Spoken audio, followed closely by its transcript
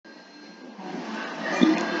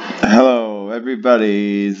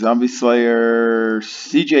Everybody, Zombie Slayer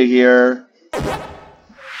CJ here.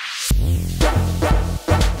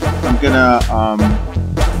 I'm gonna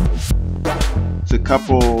it's a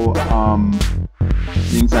couple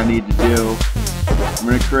things I need to do.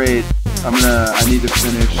 I need to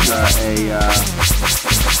finish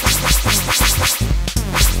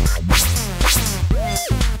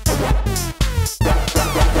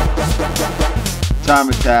time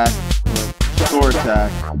attack, store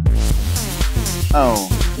attack. Oh,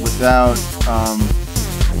 without I'm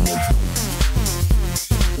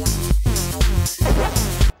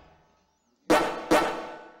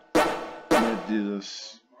gonna do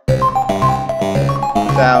this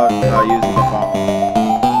without using the bomb.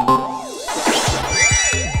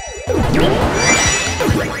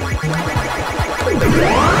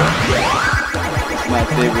 It's my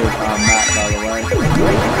favorite map, by the way. I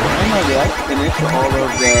don't know, did I finish all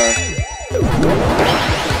of the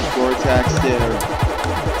score attacks there?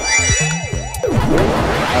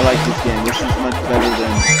 I like this game. This is much better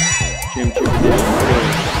than Championship Edition 2.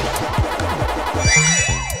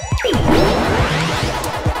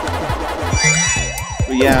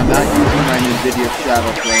 But yeah, I'm not using my NVIDIA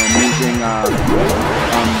Shadow Play. I'm using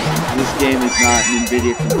this game is not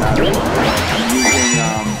NVIDIA compatible. I'm using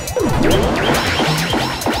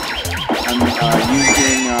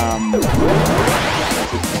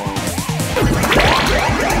what's it called?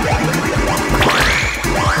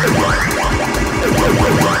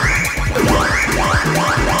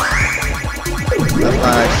 That's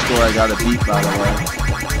my high score I got a beat, by the way.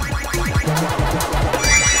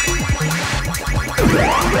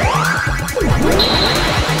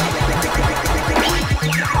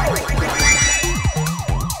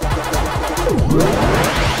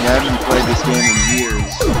 I haven't played this game in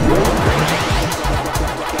years.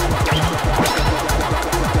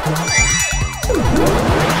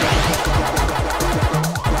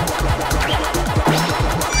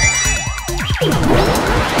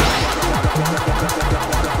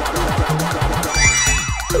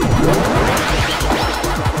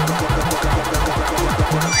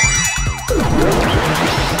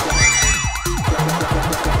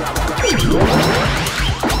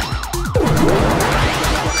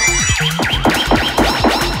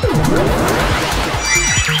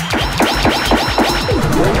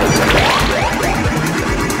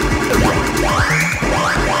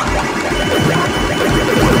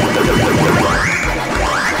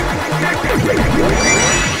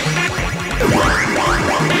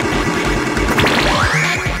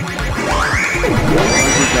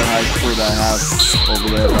 I have over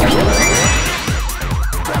there right now.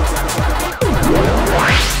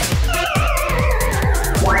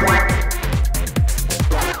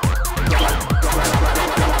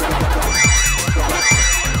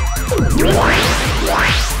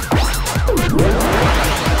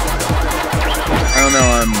 I don't know,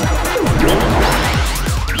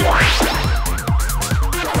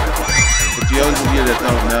 for those of you that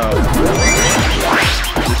don't know,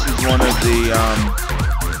 this is one of the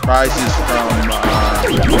prizes from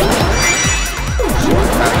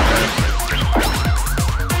PAC-MAN.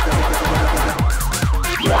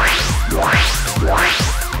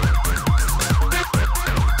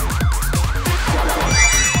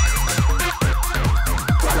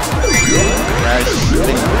 Guys,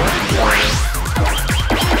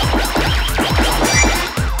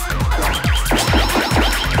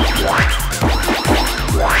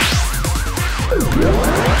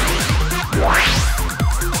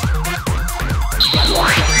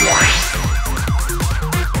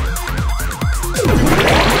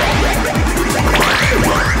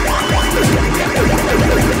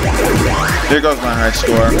 there goes my high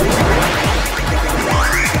score.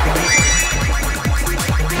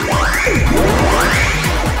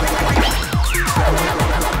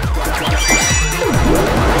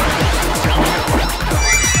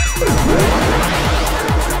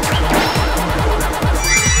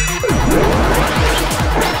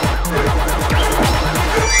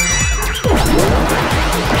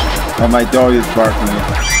 Oh, my dog is barking.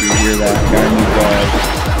 You hear that? Got a new dog.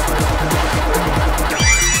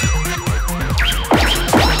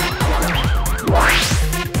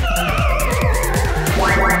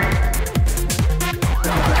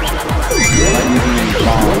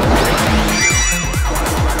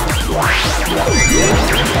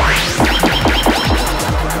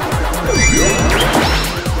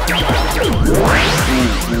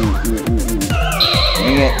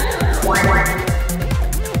 Dang it.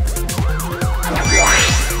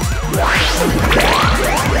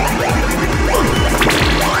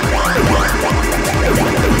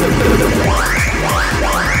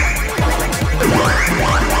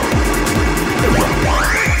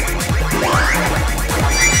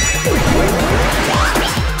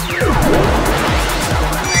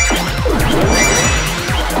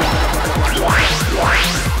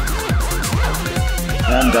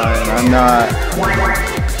 dying. I'm not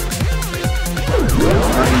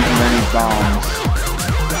using any bombs.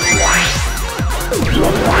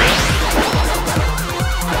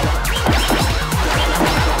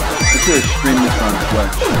 I should have streamed this on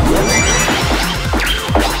Twitch.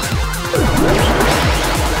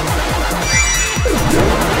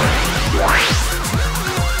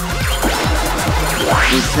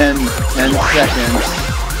 With 10 seconds.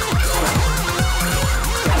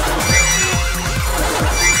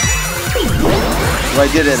 Oh, I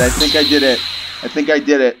did it. I think I did it. I think I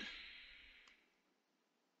did it.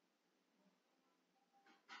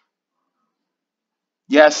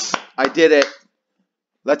 Yes, I did it.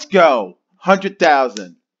 Let's go.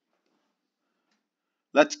 100,000.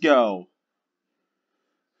 Let's go.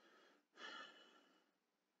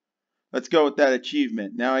 Let's go with that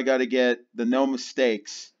achievement. Now I gotta get the no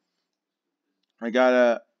mistakes. I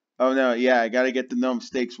gotta, oh no, yeah, I gotta get the no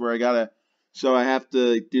mistakes where I gotta, so I have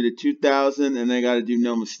to do the 2,000 and I gotta do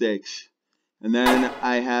no mistakes. And then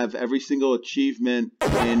I have every single achievement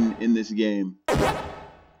in this game.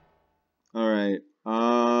 Alright,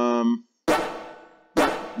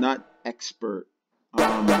 not expert,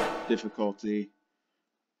 difficulty.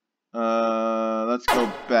 Let's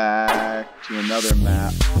go back to another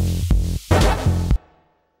map.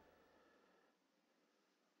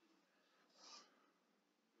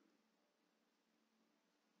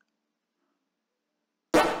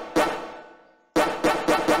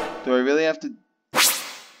 Do I really have to? Happy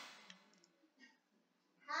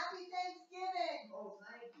Thanksgiving! Oh,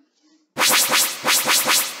 thank you.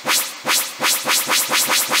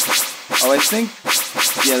 Oh, I think,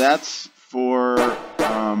 yeah, that's for,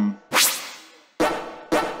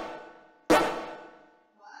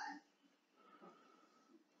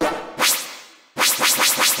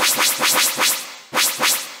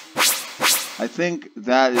 I think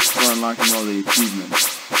that is for unlocking all the achievements.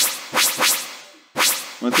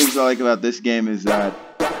 One of the things I like about this game is that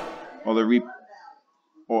all the replay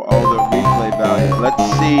value. Let's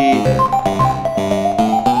see.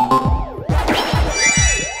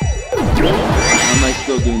 Am I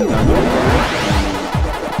still doing dungeons?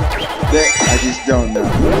 I just don't know.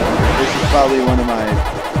 This is probably one of my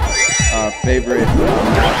favorite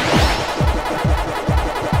maps.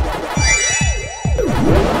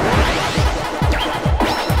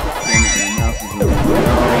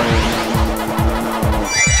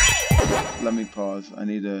 Let me pause. I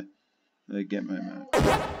need to get my map.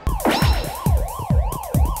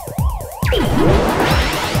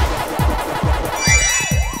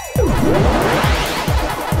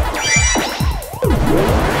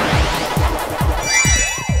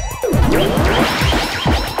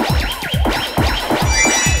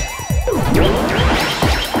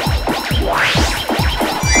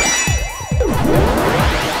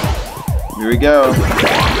 Here we go.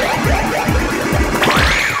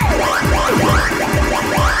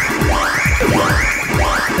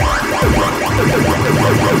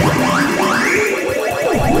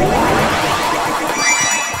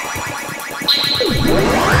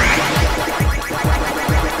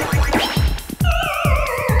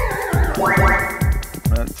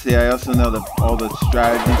 Let's see, I also know all the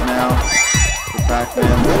strategies now for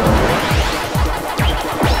Pac-Man, so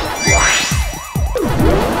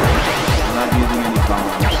I'm not using any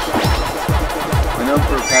bombs. I know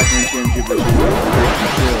for PAC-MAN Championship Edition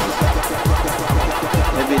DX,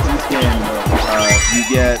 maybe it's this game, but you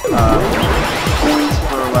get points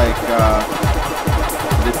for like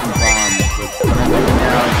different bombs, but what I'm doing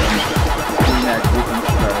now is I'm doing that grouping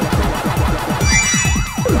strategy.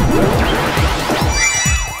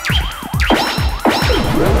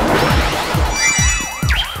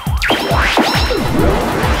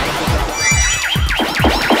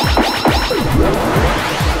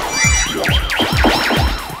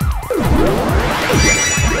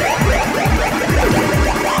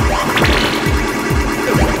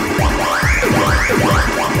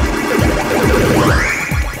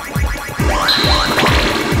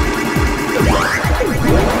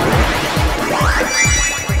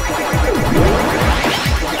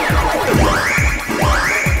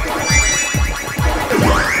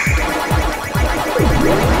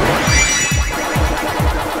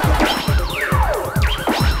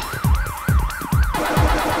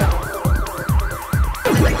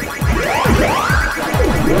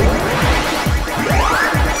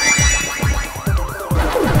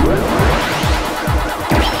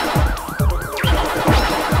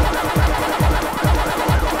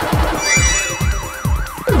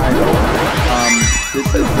 This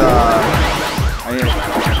is, I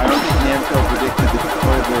don't think Namco predicted the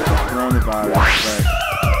coronavirus, but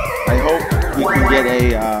I hope we can get a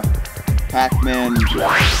Pac-Man, a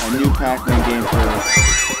new Pac-Man game for,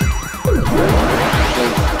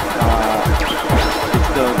 it's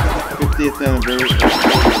the 50th anniversary, I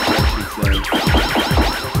should say.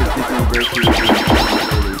 50th anniversary of the game.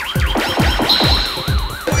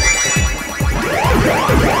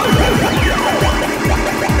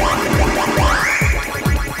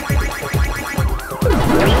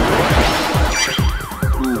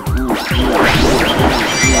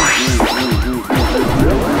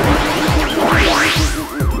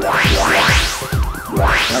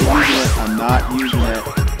 I'm not using it.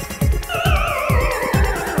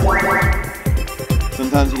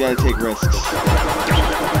 Sometimes you gotta take risks.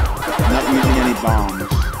 I'm not using any bombs.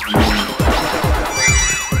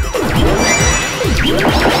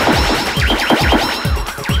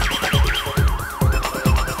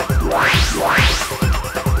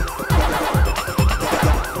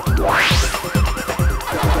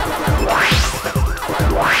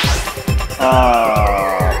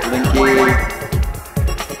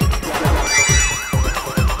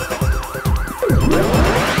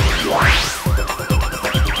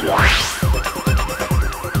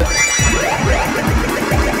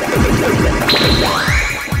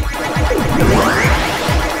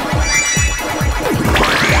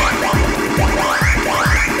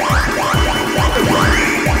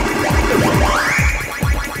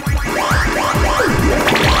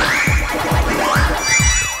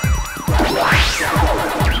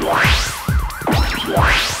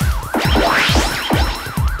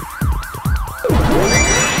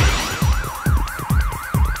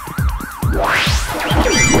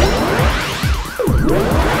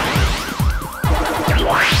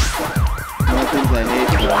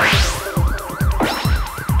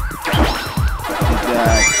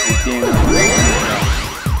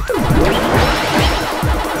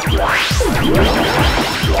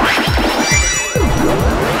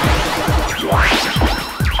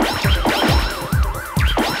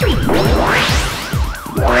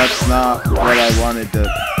 That's not what I wanted to.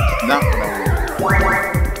 Not what I wanted.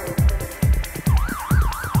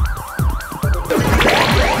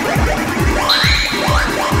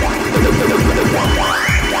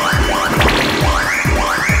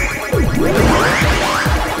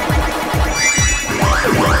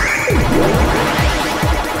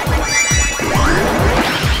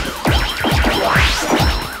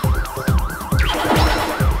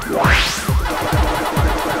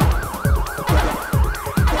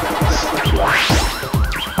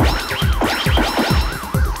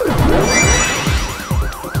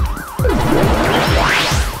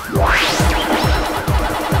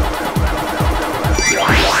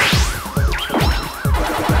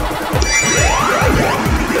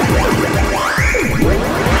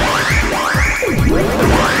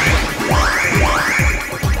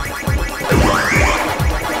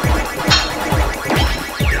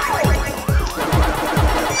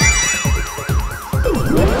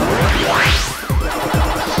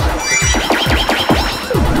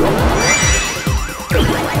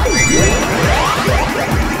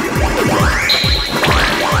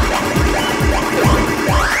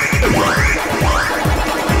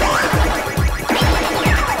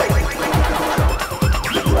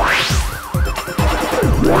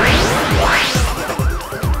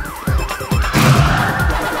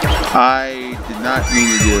 I did not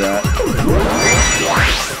mean to do that.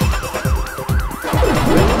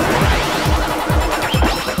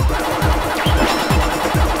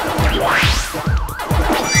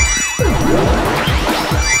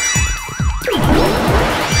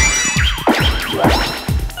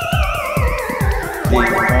 The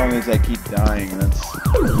problem is I keep dying, that's the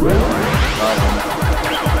problem.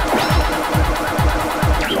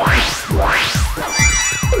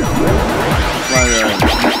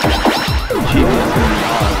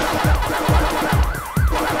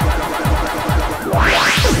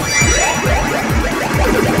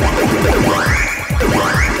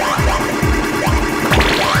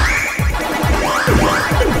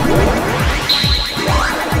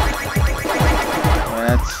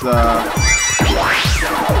 That's the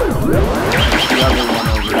other one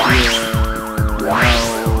over here. No.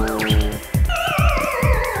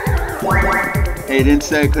 Hey, it didn't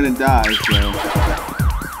say I couldn't die, so.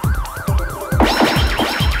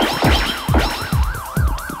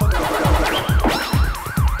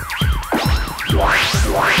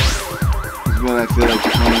 This is what I feel like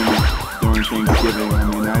playing during Thanksgiving. I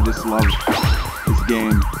mean, I just love this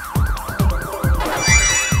game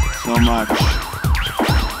so much.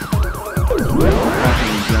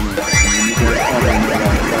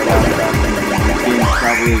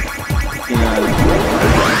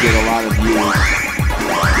 Get a lot of views.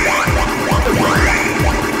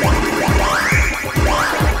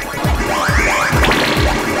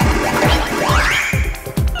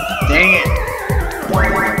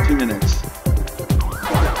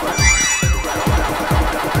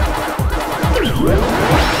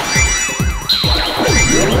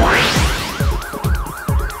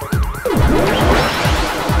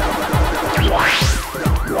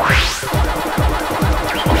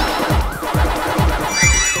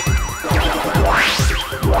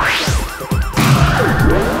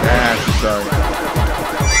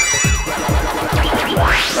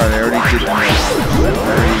 Sorry, I already did that. I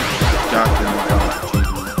already got the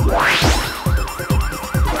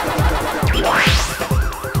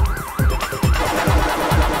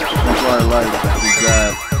That's what I like, is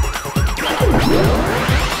that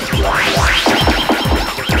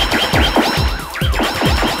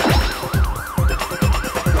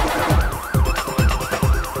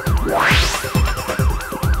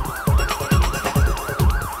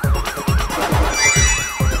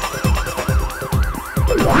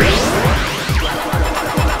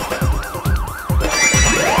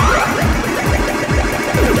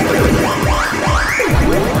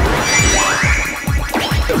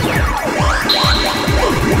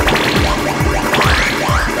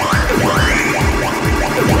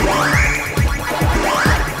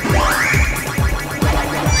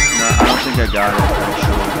I got it,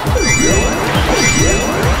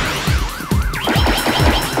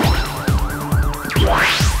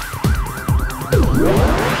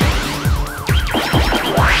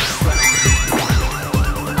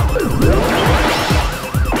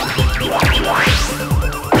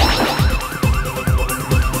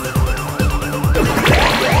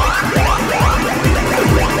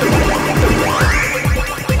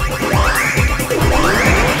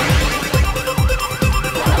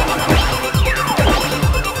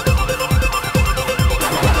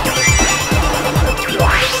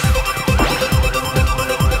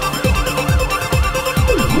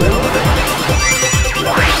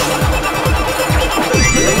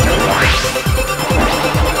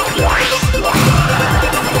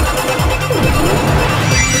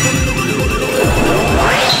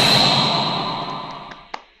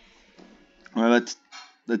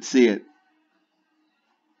 Let's see it.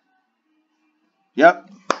 Yep.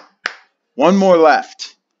 One more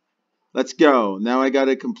left. Let's go. Now I got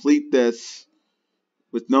to complete this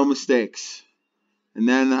with no mistakes. And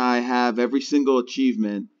then I have every single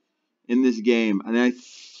achievement in this game. And I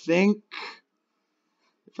think,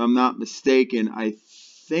 if I'm not mistaken, I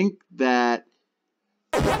think that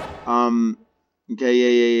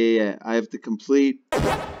okay, yeah. I have to complete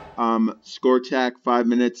score tack 5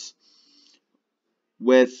 minutes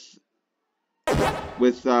with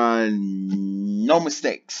no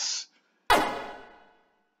mistakes.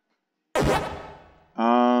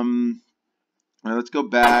 Alright, let's go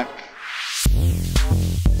back.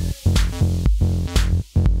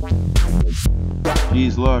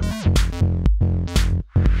 Jeez, look.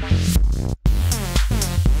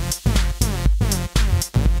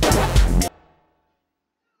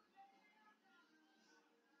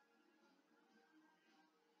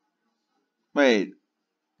 Wait.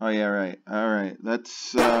 Oh yeah, right. Alright,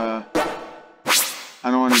 let's I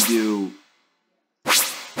don't want to do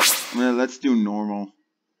let's do normal.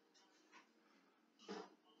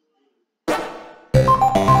 Let's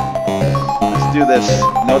do this.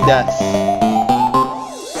 No deaths.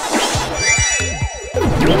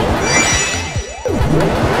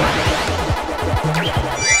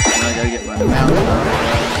 And I gotta get my mouse out.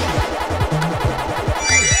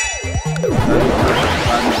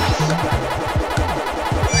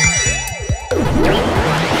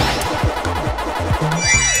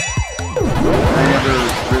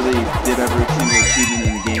 Did every single achievement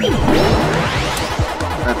in the game.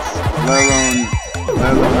 That's let alone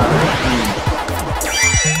not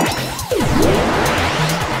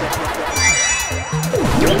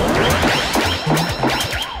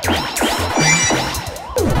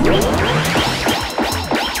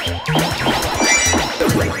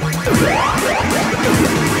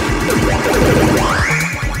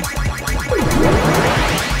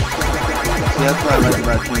See, that's what I like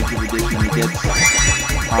about Championship Edition. It gets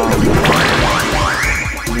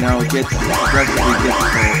you know, it gets aggressively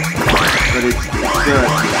difficult, but it's good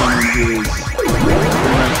for someone who's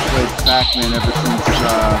pretty much played Pac-Man ever since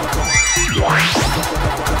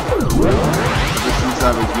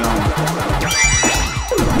I was young.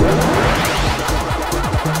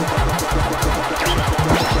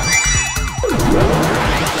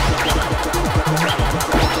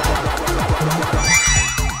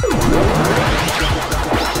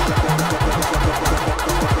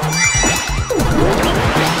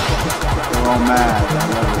 All mad. I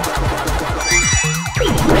love it.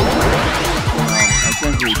 I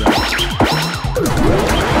think we got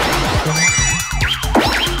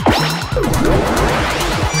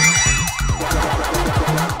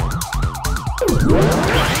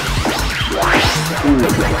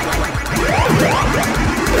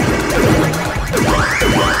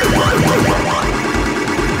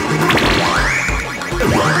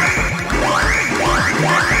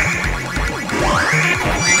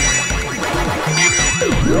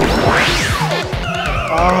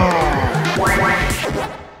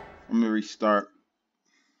restart.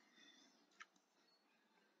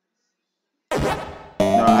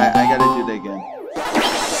 No, I gotta do that again.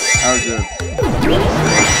 That was a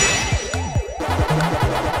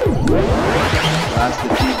last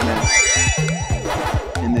achievement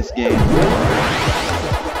in this game.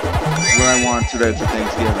 What I want today for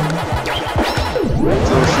Thanksgiving.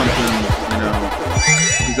 It's always something, you know,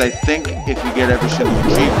 because I think if you get every single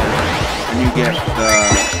achievement and you get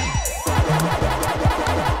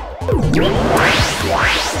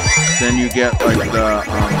then you get like the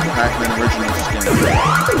Pac-Man original skin.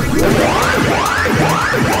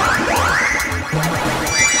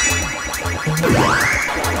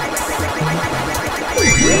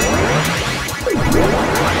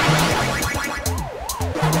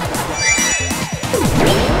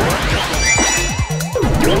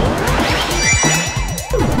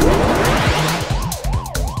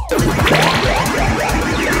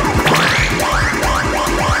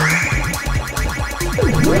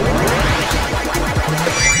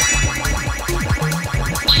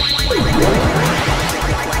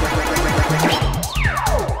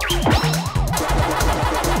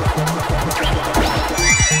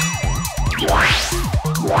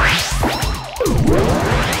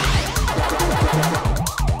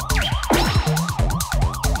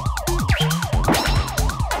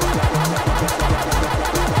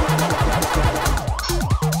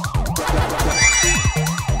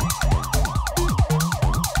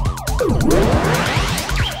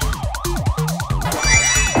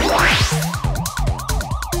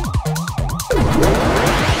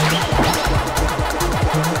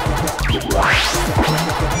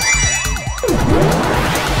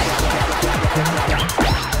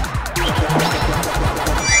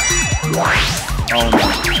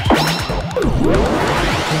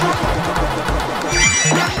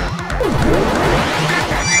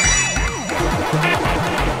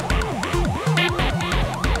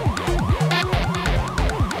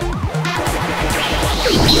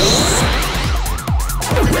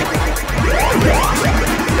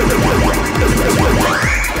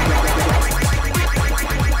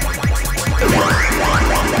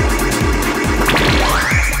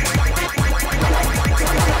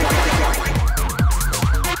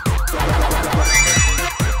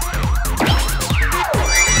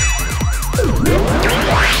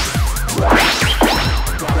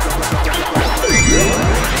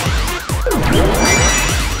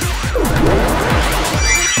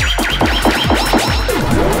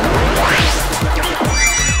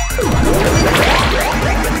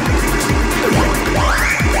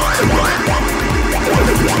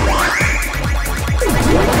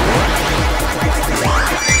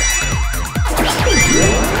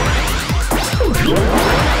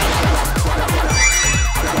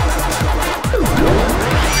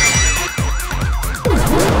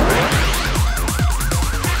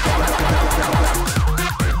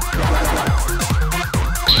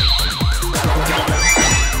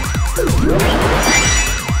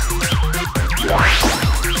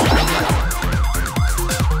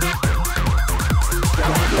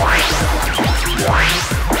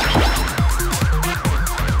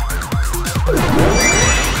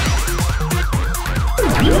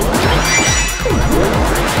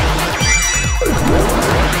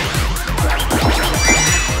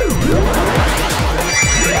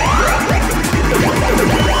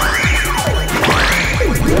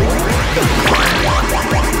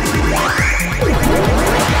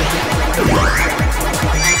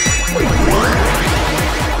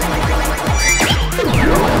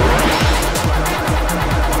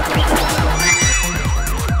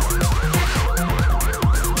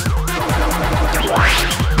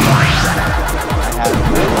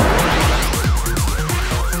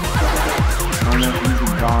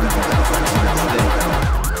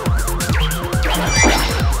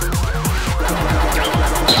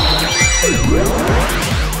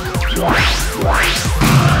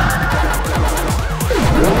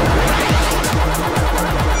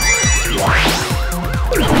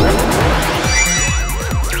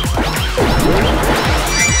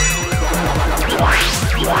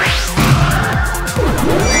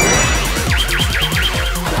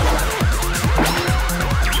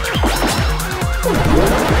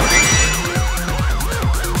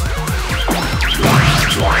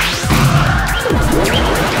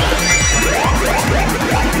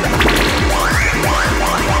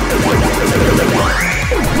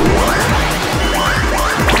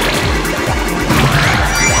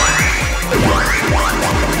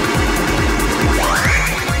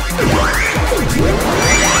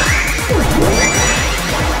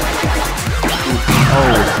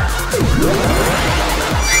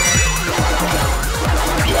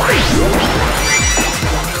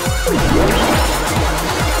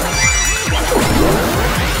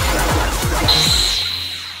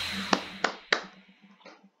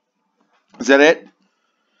 that it?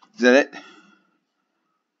 Is that it?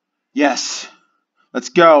 Yes. Let's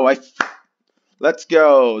go. Let's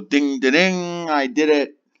go. Ding, ding, ding. I did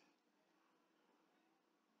it.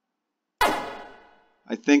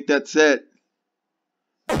 I think that's it.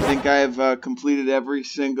 I think I've completed every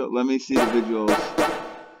single... Let me see the visuals.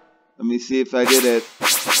 Let me see if I did it.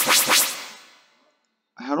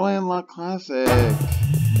 How do I unlock Classic? The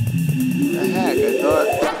heck? I thought...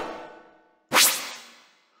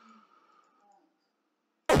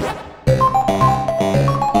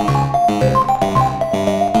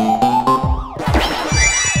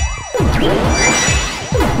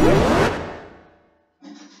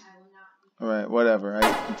 Alright, whatever.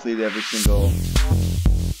 I completed every single...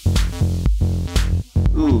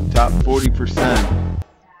 Ooh, top 40%.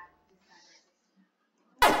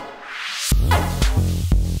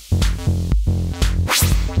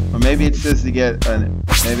 Or maybe it says to get an...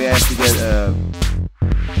 Maybe I have to get a...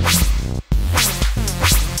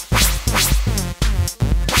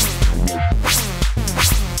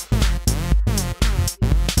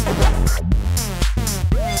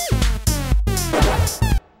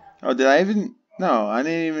 Oh, did I even... No, I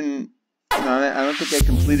didn't even... No, I don't think I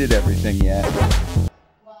completed everything yet.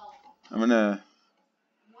 I'm gonna...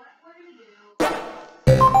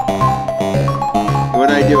 What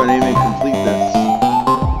did I do? I didn't even complete this.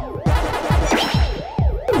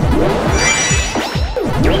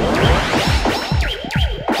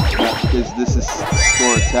 Because this is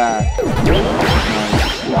score attack.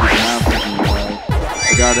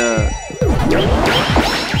 I gotta...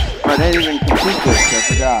 I didn't even complete this, I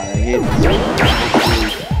forgot. I hate this.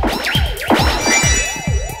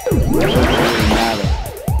 It doesn't really matter.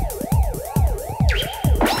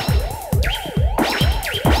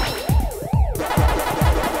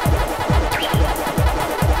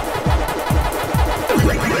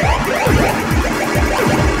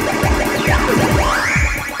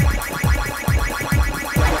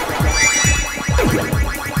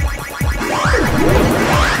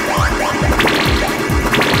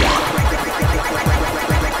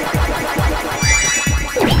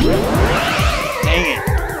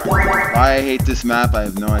 Why I hate this map, I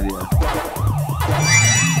have no idea.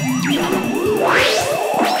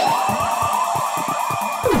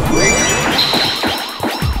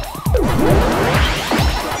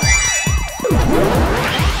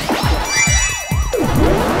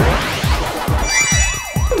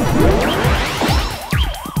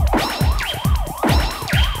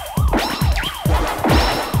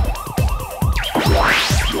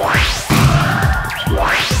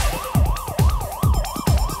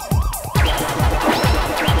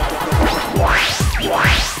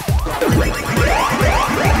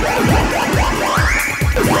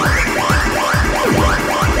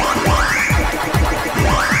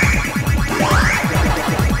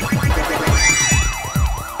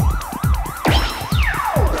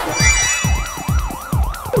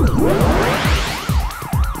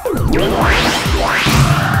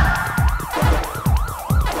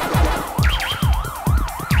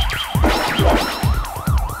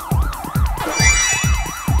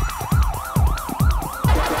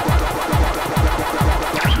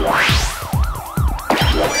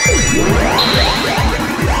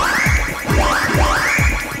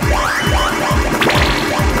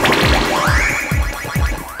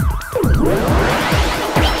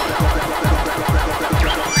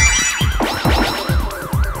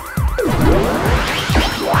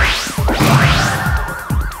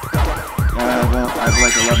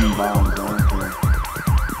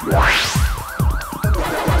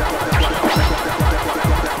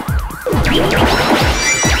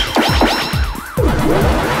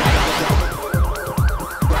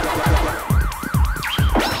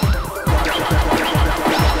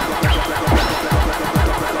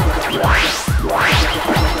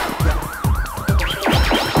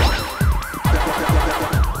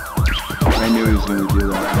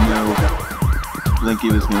 He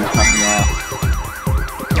was going to cut me off.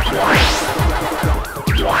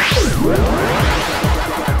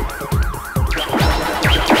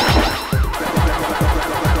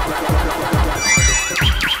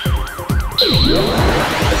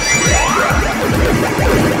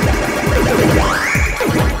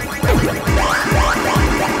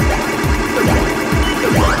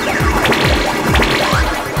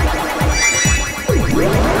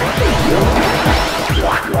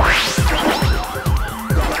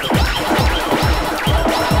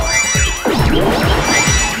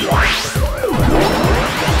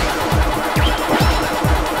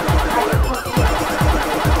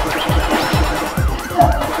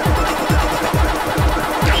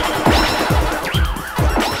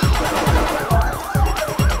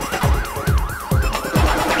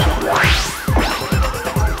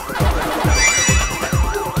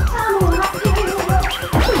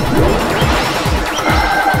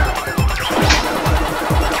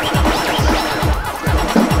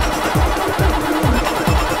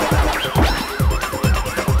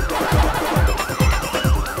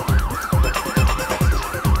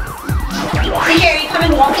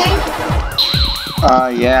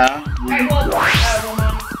 Yeah.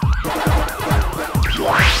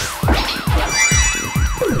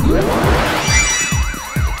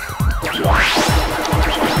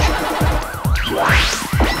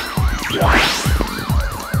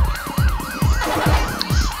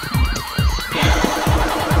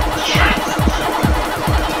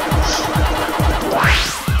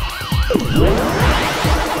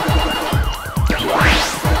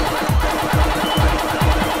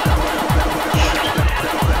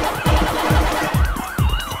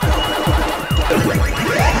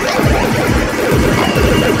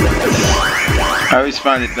 I always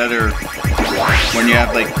find it better when you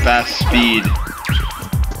have like fast speed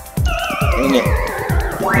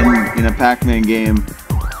in a Pac-Man game.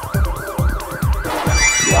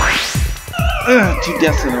 Two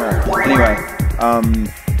deaths in a row. Anyway, I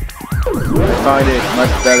find it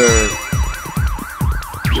much better.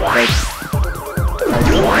 Like, if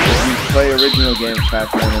you play original games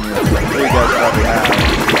Pac-Man, I mean, I'm sure you guys probably have.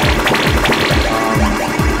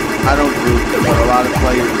 I don't group, but a lot of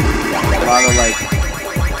players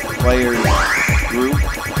group.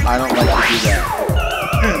 I don't like to do that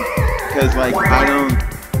because like I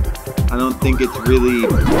don't think it's really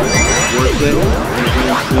worth it in the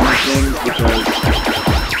grand scheme of things, because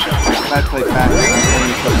if I play Pac-Man, I'm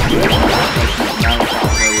playing some marathon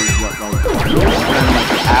players that spend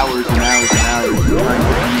like hours and hours and hours trying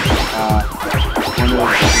to beat one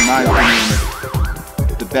of, in my opinion,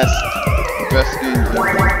 the best games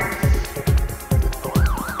ever.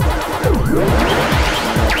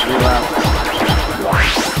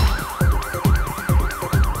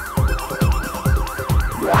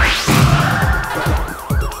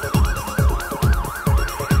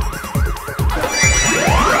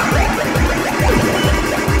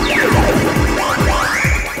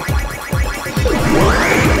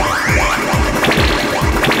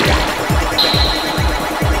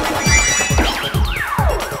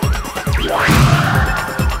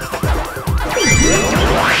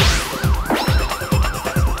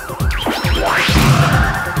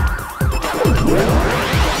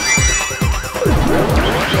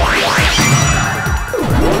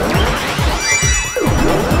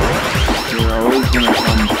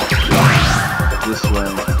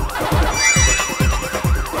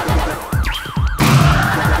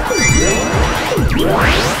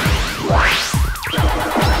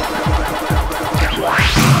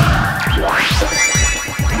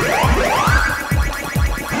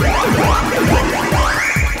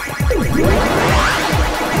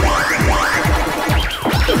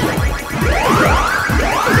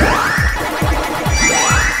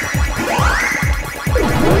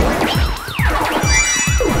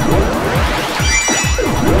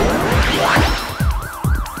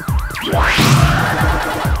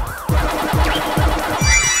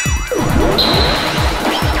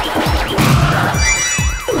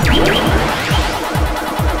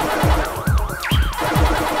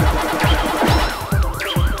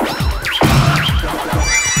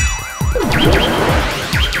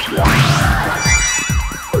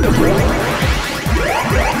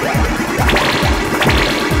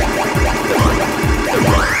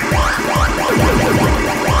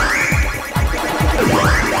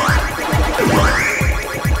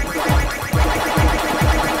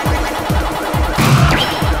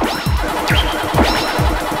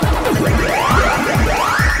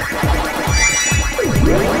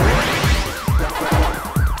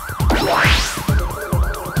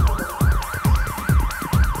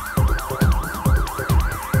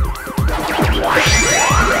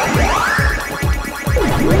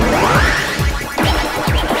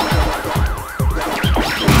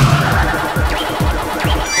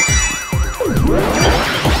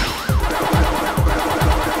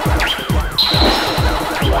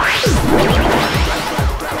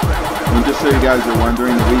 So you guys are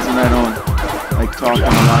wondering, the reason I don't like talk on a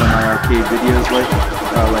lot of my arcade videos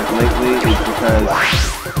lately is because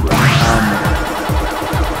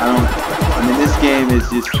I mean this game is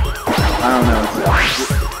just, I don't know,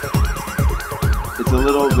 it's a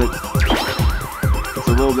little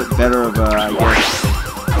bit better of a, I guess,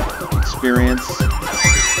 experience,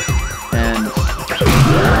 and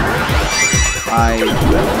I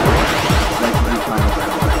like to do comments.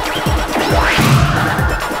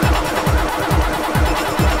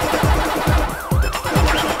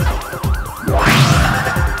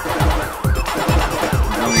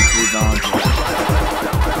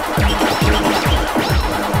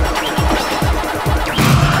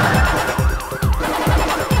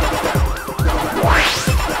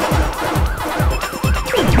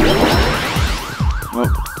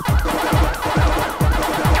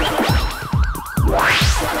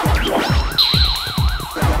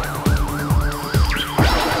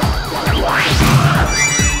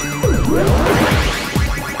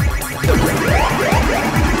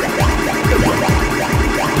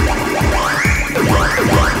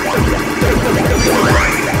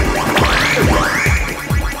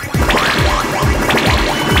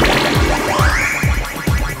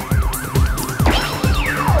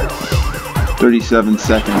 37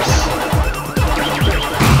 seconds.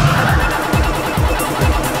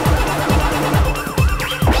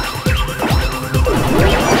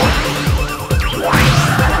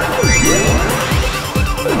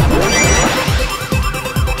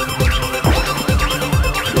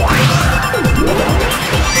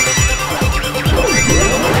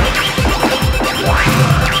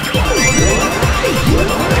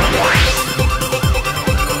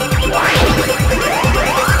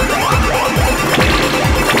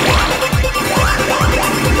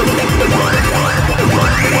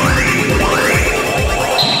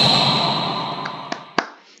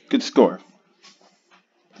 Good score.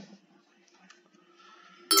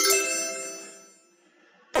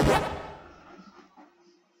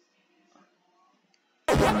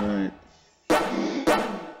 Alright.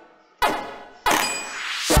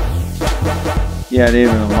 Yeah, I didn't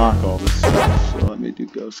even unlock all this stuff, so let me do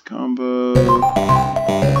Ghost Combo.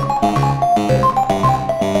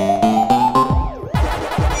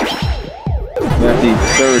 That needs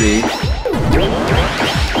 30.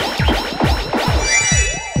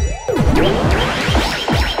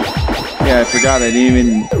 Yeah, I forgot I didn't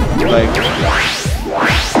even, like,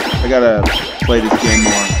 I gotta play this game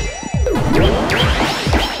more.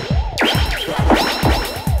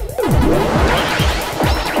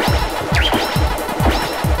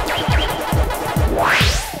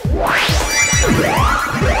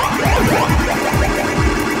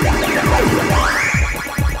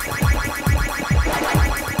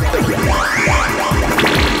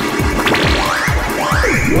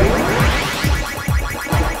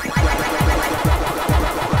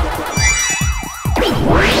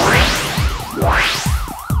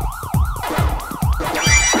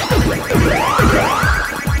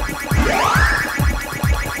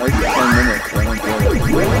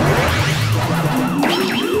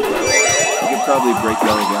 Probably break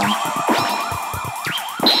that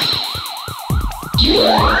again.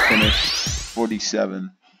 Alright, I finished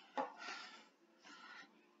 47.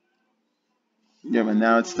 Yeah, but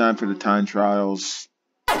now it's time for the time trials.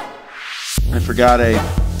 I forgot I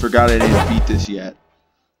didn't beat this yet.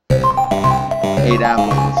 8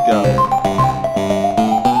 apples, let's go.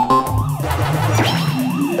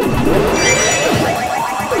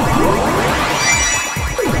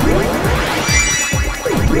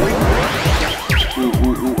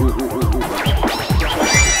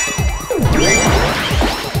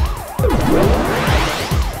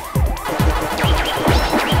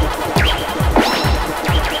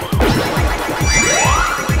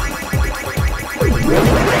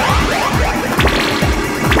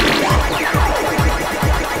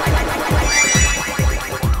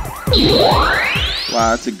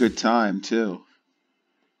 Wow, that's a good time too.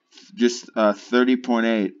 Just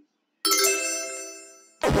 30.8.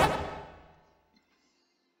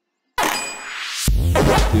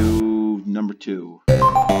 Do number 2.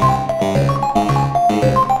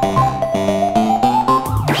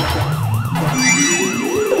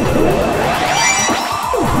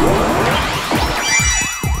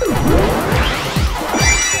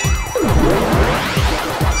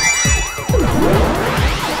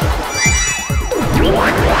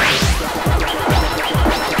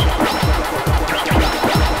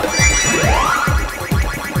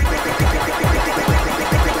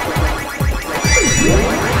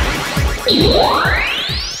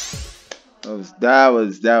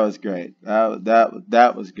 That was great.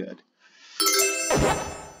 That was good.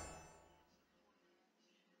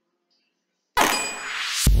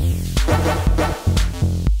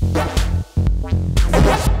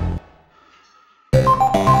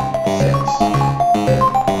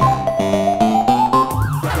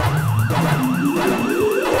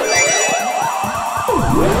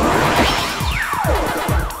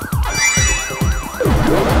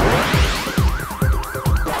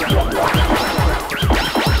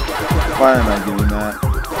 Why am I doing that?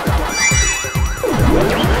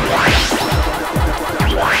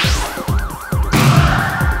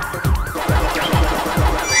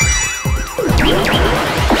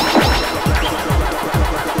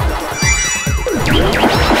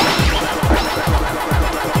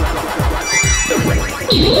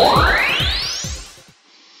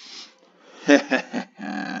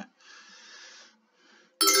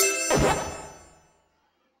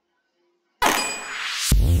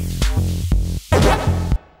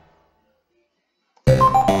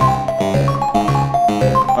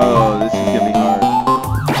 Oh, this is gonna be hard.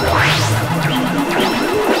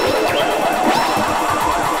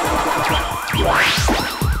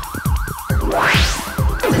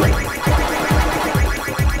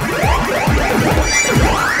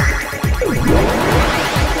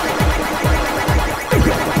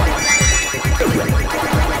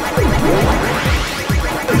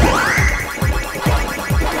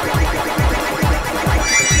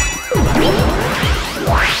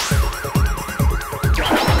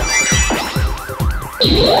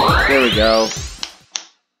 There we go.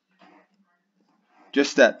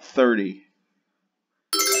 Just at 30.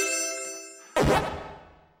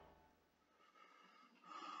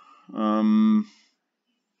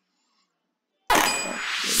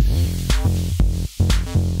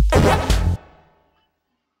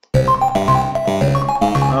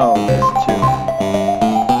 Oh, there's 2.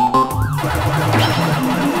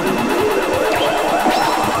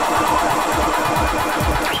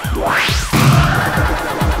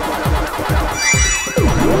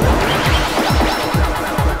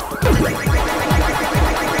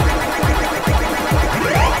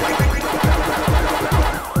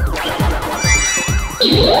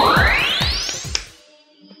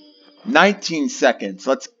 19 seconds.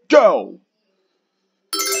 Let's go.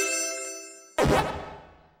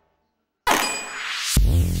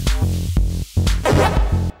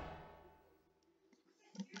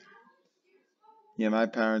 Yeah, my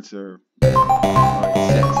parents are alright,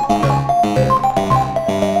 6. Let's go.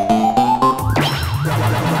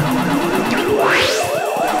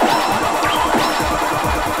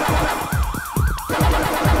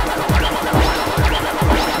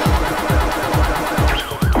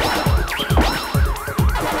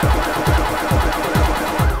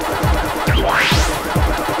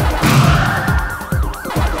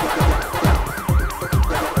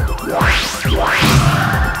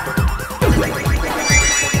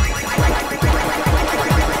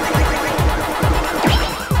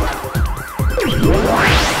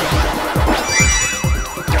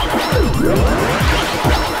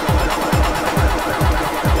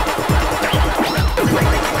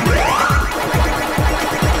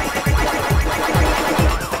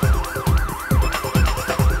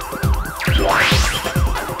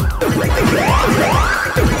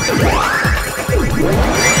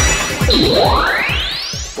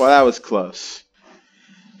 Well, that was close.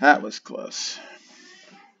 That was close.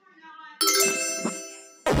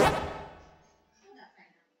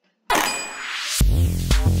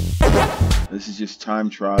 This is just time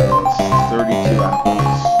trials. 32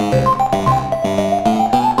 apples.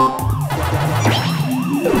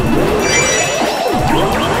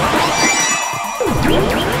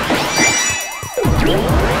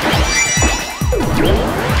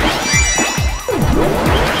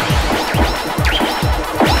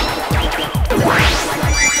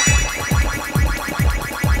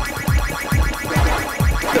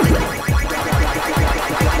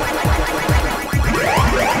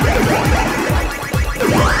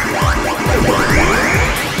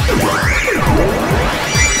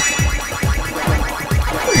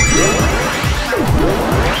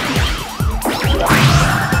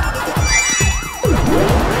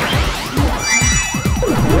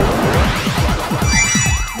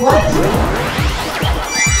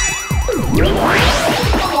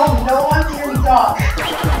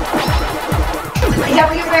 Is that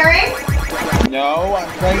what you're wearing? No, I'm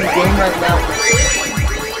playing a game right now.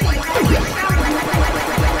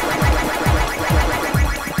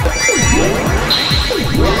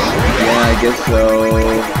 Yeah, I guess so.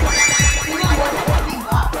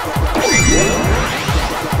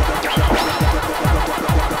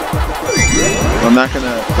 I'm not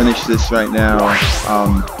gonna finish this right now.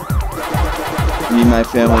 Me and my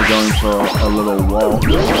family are going for a little walk.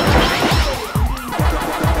 This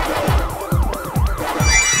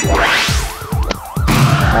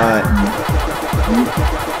is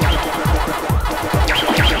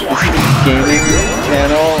a gaming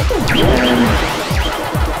channel,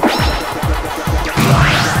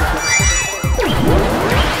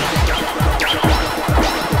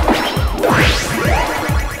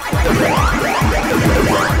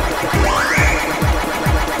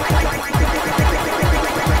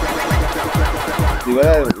 and what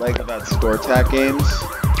I like about score attack games is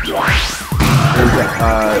there's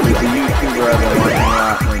a YouTuber I've been watching a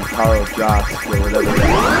lot named Carl Jost or whatever.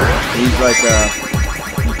 He's like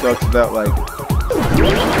he talks about like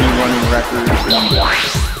running records and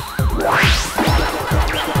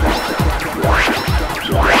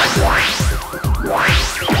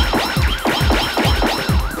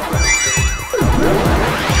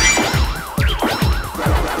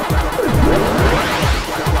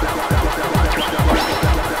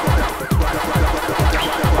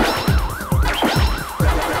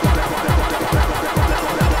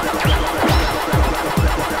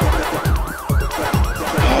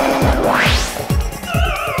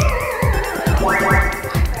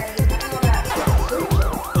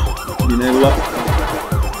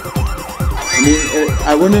I mean,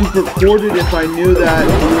 I wouldn't have recorded if I knew that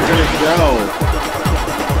we were gonna go.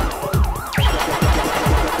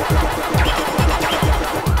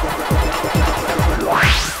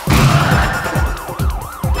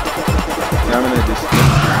 I'm gonna just skip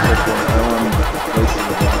this one. I don't want to waste it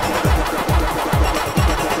again.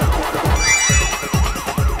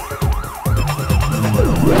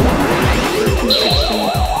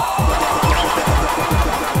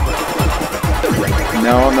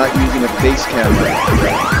 Now I'm not using a face camera.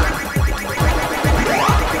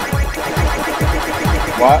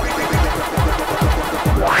 What?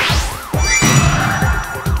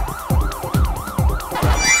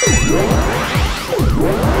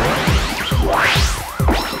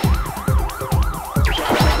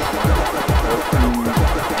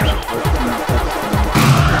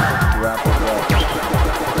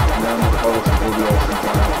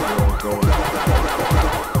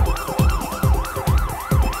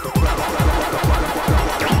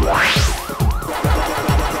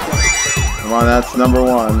 Come on, that's number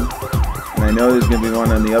one. And I know there's going to be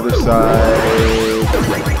one on the other side.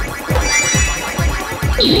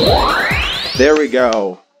 There we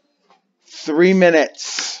go. 3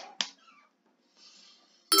 minutes.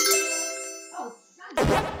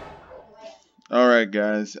 Alright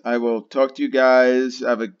guys, I will talk to you guys.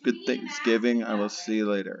 Have a good Thanksgiving. I will see you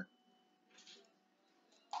later.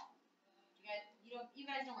 You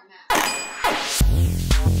guys don't wear masks.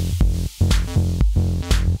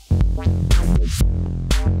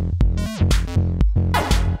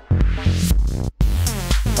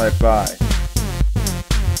 Bye-bye.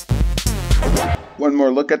 One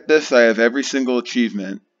more look at this. I have every single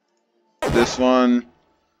achievement. This one.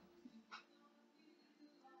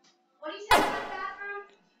 What do you say about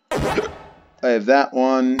the bathroom? I have that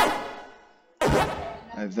one.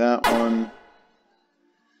 I have that one.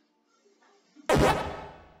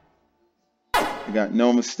 I got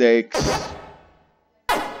no mistakes.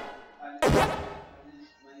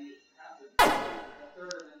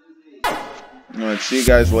 Alright, see you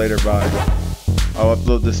guys later. Bye. I'll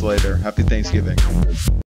upload this later. Happy Thanksgiving.